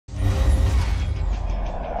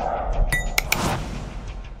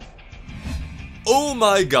Oh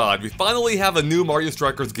my god, we finally have a new Mario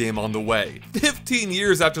Strikers game on the way, 15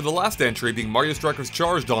 years after the last entry being Mario Strikers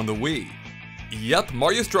Charged on the Wii. Yep,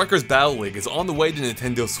 Mario Strikers Battle League is on the way to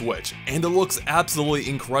Nintendo Switch, and it looks absolutely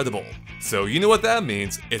incredible. So you know what that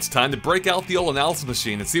means, it's time to break out the old analysis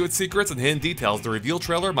machine and see what secrets and hidden details the reveal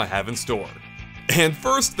trailer might have in store. And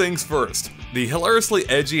first things first, the hilariously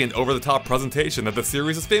edgy and over-the-top presentation that the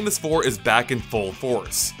series is famous for is back in full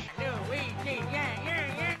force.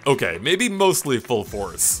 Okay, maybe mostly full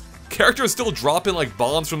force. Characters still drop in like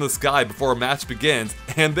bombs from the sky before a match begins,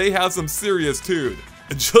 and they have some serious tude.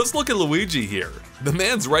 Just look at Luigi here. The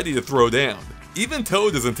man's ready to throw down. Even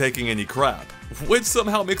Toad isn't taking any crap, which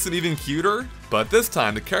somehow makes him even cuter. But this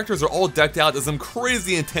time, the characters are all decked out in some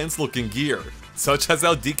crazy intense looking gear, such as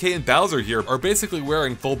how DK and Bowser here are basically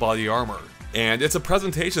wearing full body armor. And it's a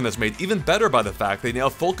presentation that's made even better by the fact they now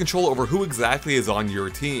have full control over who exactly is on your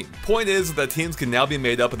team. Point is that teams can now be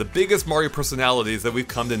made up of the biggest Mario personalities that we've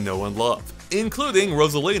come to know and love, including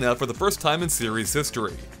Rosalina for the first time in series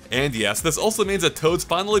history. And yes, this also means that Toad's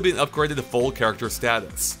finally been upgraded to full character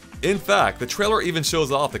status. In fact, the trailer even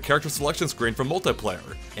shows off the character selection screen for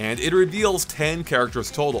multiplayer, and it reveals 10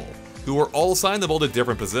 characters total, who are all assignable to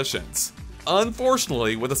different positions.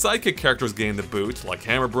 Unfortunately, with the sidekick characters getting the boot, like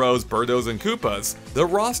Hammer Bros, Birdos, and Koopas, the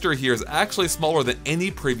roster here is actually smaller than any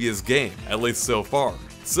previous game, at least so far.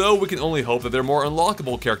 So we can only hope that there are more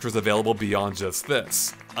unlockable characters available beyond just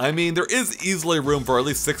this. I mean, there is easily room for at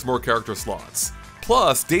least 6 more character slots.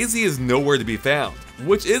 Plus, Daisy is nowhere to be found,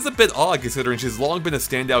 which is a bit odd considering she's long been a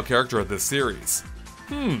standout character of this series.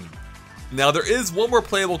 Now there is one more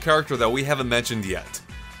playable character that we haven't mentioned yet.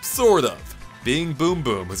 Sort of. Being Boom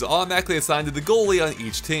Boom, who's automatically assigned to the goalie on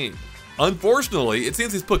each team. Unfortunately, it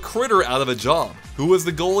seems he's put Kritter out of a job, who was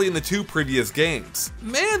the goalie in the 2 previous games.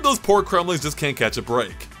 Man, those poor Crumblies just can't catch a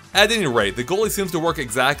break. At any rate, the goalie seems to work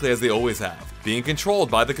exactly as they always have, being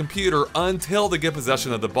controlled by the computer until they get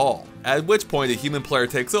possession of the ball, at which point a human player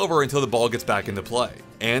takes over until the ball gets back into play.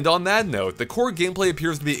 And on that note, the core gameplay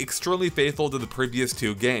appears to be extremely faithful to the previous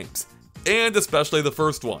 2 games, and especially the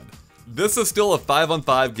first one. This is still a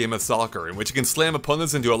 5-on-5 game of soccer in which you can slam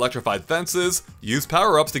opponents into electrified fences, use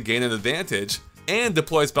power-ups to gain an advantage, and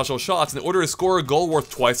deploy special shots in order to score a goal worth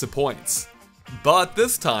twice the points. But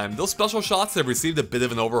this time, those special shots have received a bit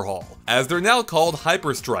of an overhaul, as they're now called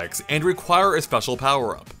Hyper Strikes and require a special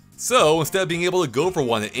power-up. So, instead of being able to go for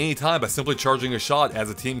one at any time by simply charging a shot as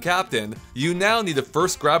a team captain, you now need to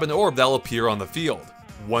first grab an orb that'll appear on the field.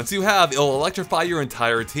 Once you have, it'll electrify your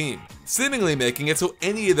entire team, seemingly making it so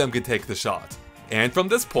any of them can take the shot. And from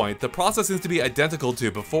this point, the process seems to be identical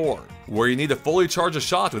to before, where you need to fully charge a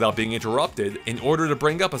shot without being interrupted in order to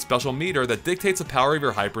bring up a special meter that dictates the power of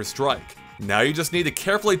your Hyper Strike. Now you just need to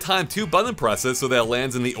carefully time 2 button presses so that it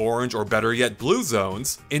lands in the orange or better yet blue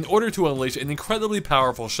zones in order to unleash an incredibly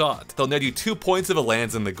powerful shot that'll net you 2 points if it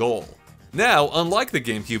lands in the goal. Now, unlike the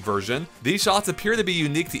GameCube version, these shots appear to be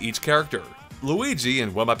unique to each character. Luigi,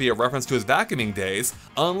 in what might be a reference to his vacuuming days,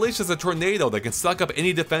 unleashes a tornado that can suck up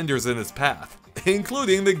any defenders in his path,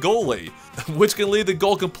 including the goalie, which can leave the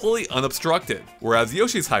goal completely unobstructed, whereas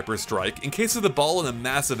Yoshi's Hyper Strike encases the ball in a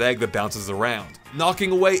massive egg that bounces around,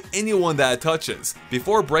 knocking away anyone that it touches,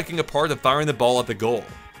 before breaking apart and firing the ball at the goal.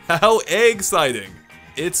 How exciting!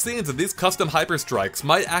 It seems that these custom Hyper Strikes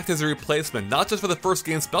might act as a replacement not just for the first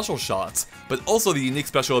game's special shots, but also the unique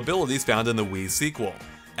special abilities found in the Wii sequel,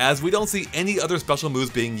 as we don't see any other special moves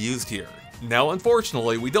being used here. Now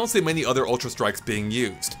unfortunately, we don't see many other Ultra Strikes being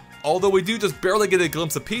used, although we do just barely get a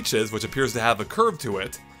glimpse of Peach's, which appears to have a curve to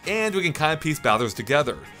it, and we can kind of piece Bowser's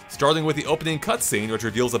together, starting with the opening cutscene which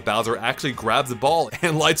reveals that Bowser actually grabs the ball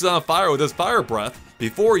and lights it on fire with his fire breath,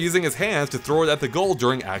 before using his hands to throw it at the goal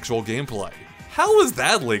during actual gameplay. How is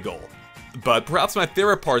that legal? But perhaps my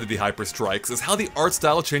favorite part of the Hyper Strikes is how the art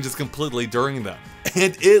style changes completely during them,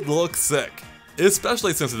 and it looks sick.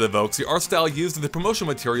 Especially since it evokes the art style used in the promotion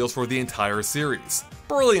materials for the entire series.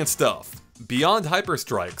 Brilliant stuff. Beyond Hyper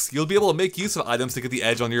Strikes, you'll be able to make use of items to get the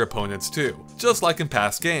edge on your opponents too, just like in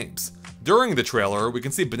past games. During the trailer, we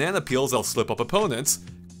can see banana peels that'll slip up opponents,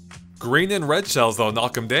 green and red shells that'll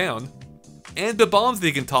knock them down, and the bombs that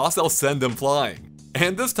you can toss that'll send them flying.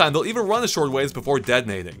 And this time they'll even run a short ways before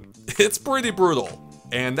detonating. It's pretty brutal.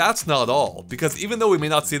 And that's not all, because even though we may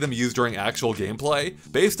not see them used during actual gameplay,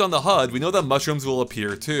 based on the HUD we know that mushrooms will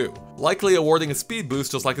appear too, likely awarding a speed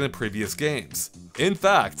boost just like in the previous games. In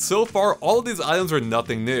fact, so far all of these items are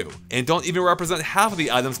nothing new, and don't even represent half of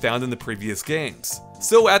the items found in the previous games.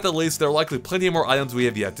 So at the least there are likely plenty more items we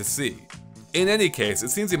have yet to see. In any case, it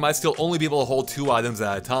seems we might still only be able to hold 2 items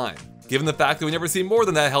at a time, given the fact that we never see more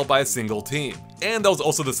than that held by a single team, and that was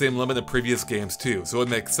also the same limit in previous games too, so it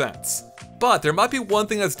makes sense. But there might be one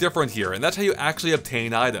thing that's different here, and that's how you actually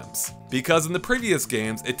obtain items. Because in the previous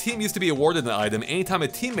games, a team used to be awarded an item anytime a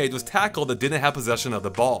teammate was tackled that didn't have possession of the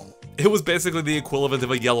ball. It was basically the equivalent of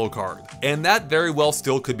a yellow card, and that very well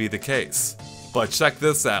still could be the case. But check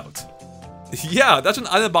this out. Yeah, that's an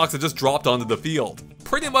item box that just dropped onto the field.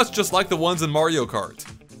 Pretty much just like the ones in Mario Kart.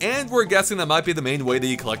 And we're guessing that might be the main way that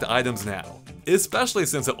you collect items now. Especially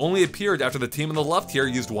since it only appeared after the team on the left here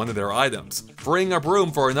used one of their items, freeing up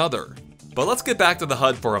room for another. But let's get back to the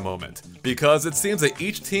HUD for a moment, because it seems that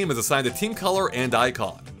each team is assigned a team color and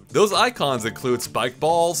icon. Those icons include spike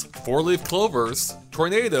balls, 4-leaf clovers,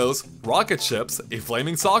 tornadoes, rocket ships, a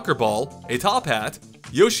flaming soccer ball, a top hat,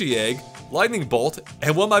 Yoshi egg, lightning bolt,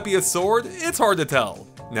 and what might be a sword? It's hard to tell.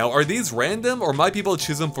 Now, are these random or might be able to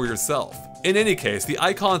choose them for yourself? In any case, the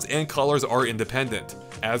icons and colors are independent,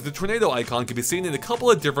 as the tornado icon can be seen in a couple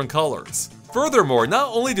of different colors. Furthermore, not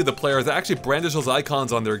only do the players actually brandish those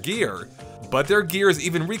icons on their gear, but their gear is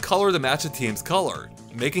even recolored to match the team's color,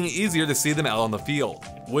 making it easier to see them out on the field.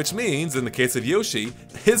 Which means, in the case of Yoshi,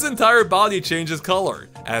 his entire body changes color,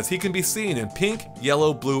 as he can be seen in pink,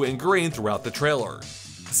 yellow, blue, and green throughout the trailer.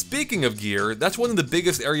 Speaking of gear, that's one of the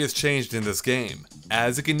biggest areas changed in this game,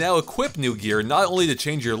 as it can now equip new gear not only to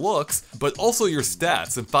change your looks, but also your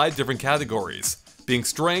stats in 5 different categories, being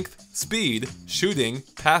strength, speed, shooting,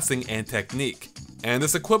 passing, and technique. And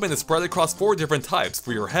this equipment is spread across 4 different types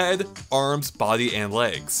for your head, arms, body, and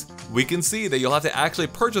legs. We can see that you'll have to actually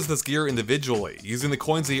purchase this gear individually, using the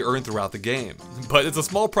coins that you earn throughout the game. But it's a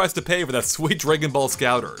small price to pay for that sweet Dragon Ball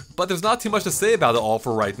Scouter. But there's not too much to say about it all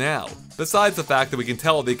for right now, besides the fact that we can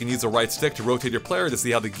tell that you can use the right stick to rotate your player to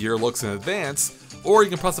see how the gear looks in advance, or you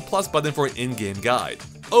can press the plus button for an in-game guide.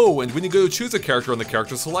 Oh, and when you go to choose a character on the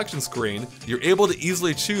character selection screen, you're able to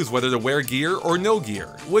easily choose whether to wear gear or no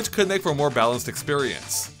gear, which could make for a more balanced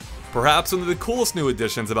experience. Perhaps one of the coolest new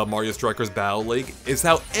additions about Mario Strikers Battle League is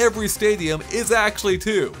how every stadium is actually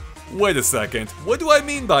 2. Wait a second, what do I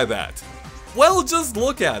mean by that? Well, just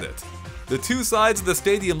look at it. The 2 sides of the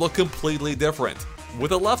stadium look completely different,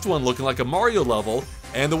 with the left one looking like a Mario level,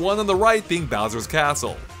 and the one on the right being Bowser's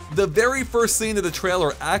Castle. The very first scene of the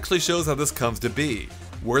trailer actually shows how this comes to be,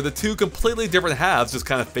 where the 2 completely different halves just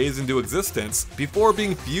kind of phase into existence before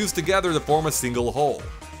being fused together to form a single whole.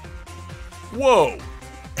 Whoa!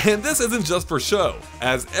 And this isn't just for show,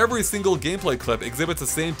 as every single gameplay clip exhibits the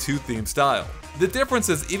same 2 theme style. The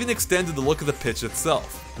differences even extend to the look of the pitch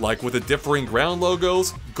itself, like with the differing ground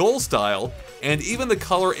logos, goal style, and even the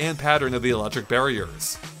color and pattern of the electric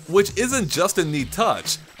barriers. Which isn't just a neat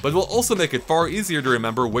touch, but will also make it far easier to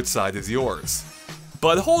remember which side is yours.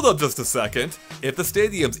 But hold up just a second, if the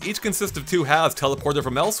stadiums each consist of 2 halves teleported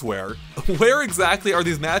from elsewhere, where exactly are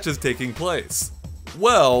these matches taking place?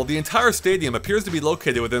 Well, the entire stadium appears to be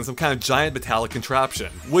located within some kind of giant metallic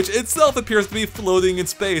contraption, which itself appears to be floating in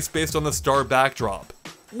space based on the star backdrop.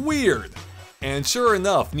 Weird! And sure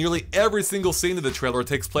enough, nearly every single scene of the trailer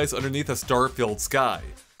takes place underneath a star-filled sky.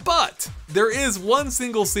 But there is one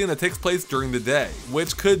single scene that takes place during the day,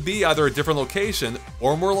 which could be either a different location,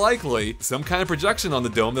 or more likely, some kind of projection on the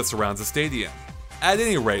dome that surrounds the stadium. At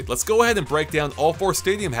any rate, let's go ahead and break down all 4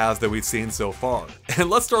 stadium halves that we've seen so far. And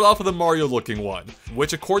let's start off with the Mario looking one,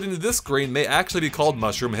 which according to this screen may actually be called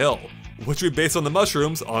Mushroom Hill, which we base on the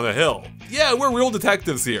mushrooms on a hill. Yeah, we're real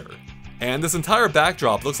detectives here. And this entire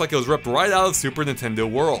backdrop looks like it was ripped right out of Super Nintendo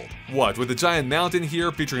World. What, with a giant mountain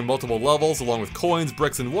here featuring multiple levels along with coins,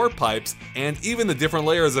 bricks, and warp pipes, and even the different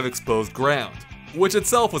layers of exposed ground. Which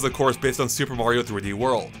itself was of course based on Super Mario 3D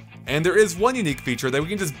World. And there is one unique feature that we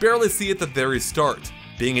can just barely see at the very start,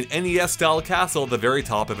 being an NES-style castle at the very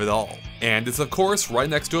top of it all. And it's of course right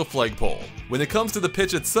next to a flagpole. When it comes to the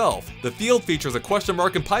pitch itself, the field features a question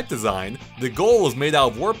mark and pipe design, the goal is made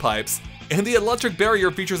out of warp pipes, and the electric barrier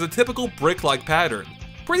features a typical brick-like pattern.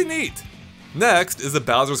 Pretty neat! Next is the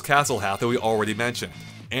Bowser's Castle half that we already mentioned,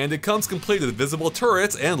 and it comes complete with visible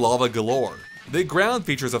turrets and lava galore. The ground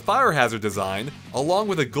features a fire hazard design, along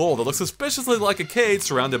with a goal that looks suspiciously like a cage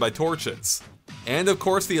surrounded by torches. And of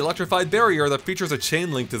course the electrified barrier that features a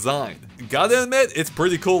chain link design. Gotta admit, it's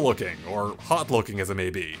pretty cool looking, or hot looking as it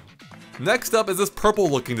may be. Next up is this purple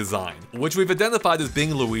looking design, which we've identified as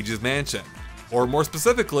being Luigi's Mansion. Or more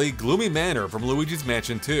specifically, Gloomy Manor from Luigi's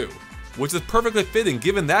Mansion 2, which is perfectly fitting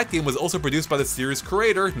given that game was also produced by the series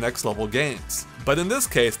creator, Next Level Games. But in this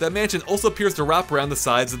case, that mansion also appears to wrap around the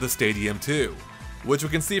sides of the stadium too, which we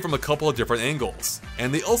can see from a couple of different angles,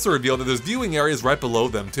 and they also reveal that there's viewing areas right below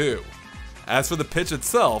them too. As for the pitch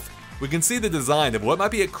itself, we can see the design of what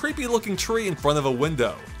might be a creepy looking tree in front of a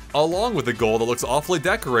window, along with a goal that looks awfully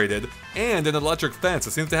decorated, and an electric fence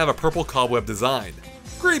that seems to have a purple cobweb design.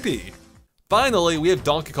 Creepy! Finally, we have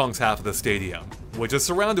Donkey Kong's half of the stadium, which is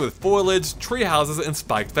surrounded with foliage, tree houses, and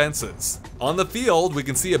spiked fences. On the field, we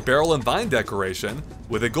can see a barrel and vine decoration,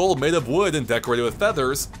 with a goal made of wood and decorated with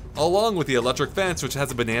feathers, along with the electric fence which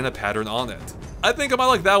has a banana pattern on it. I think I might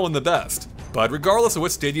like that one the best. But regardless of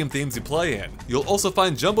which stadium themes you play in, you'll also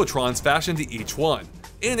find Jumbotrons fashioned to each one,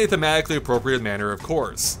 in a thematically appropriate manner of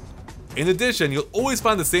course. In addition, you'll always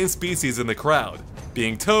find the same species in the crowd,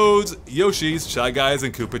 being Toads, Yoshis, Shy Guys,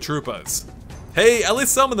 and Koopa Troopas. Hey, at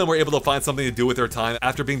least some of them were able to find something to do with their time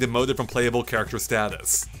after being demoted from playable character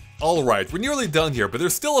status. Alright, we're nearly done here, but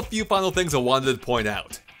there's still a few final things I wanted to point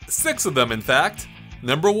out. 6 of them, in fact.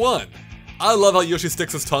 Number 1. I love how Yoshi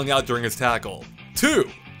sticks his tongue out during his tackle. 2.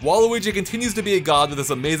 Waluigi continues to be a god with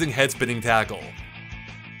this amazing head-spinning tackle.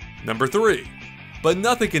 Number 3. But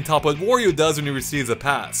nothing can top what Wario does when he receives a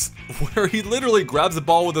pass, where he literally grabs the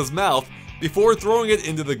ball with his mouth before throwing it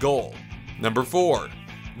into the goal. Number 4.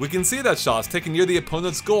 We can see that shots taken near the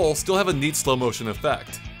opponent's goal still have a neat slow motion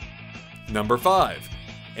effect. Number 5.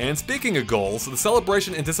 And speaking of goals, the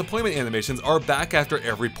celebration and disappointment animations are back after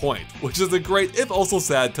every point, which is a great if also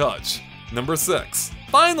sad touch. Number 6.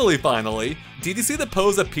 Finally, did you see the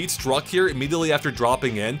pose that Peach struck here immediately after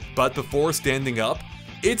dropping in, but before standing up?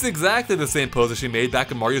 It's exactly the same pose that she made back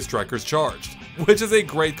in Mario Strikers Charged, which is a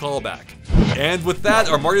great callback. And with that,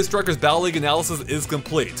 our Mario Strikers Battle League analysis is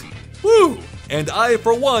complete. Woo! And I,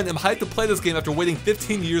 for one, am hyped to play this game after waiting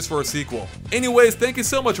 15 years for a sequel. Anyways, thank you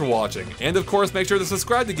so much for watching, and of course make sure to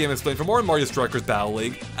subscribe to GameXplain for more Mario Strikers Battle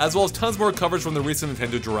League, as well as tons more coverage from the recent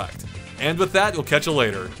Nintendo Direct. And with that, we'll catch you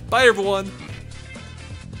later. Bye everyone!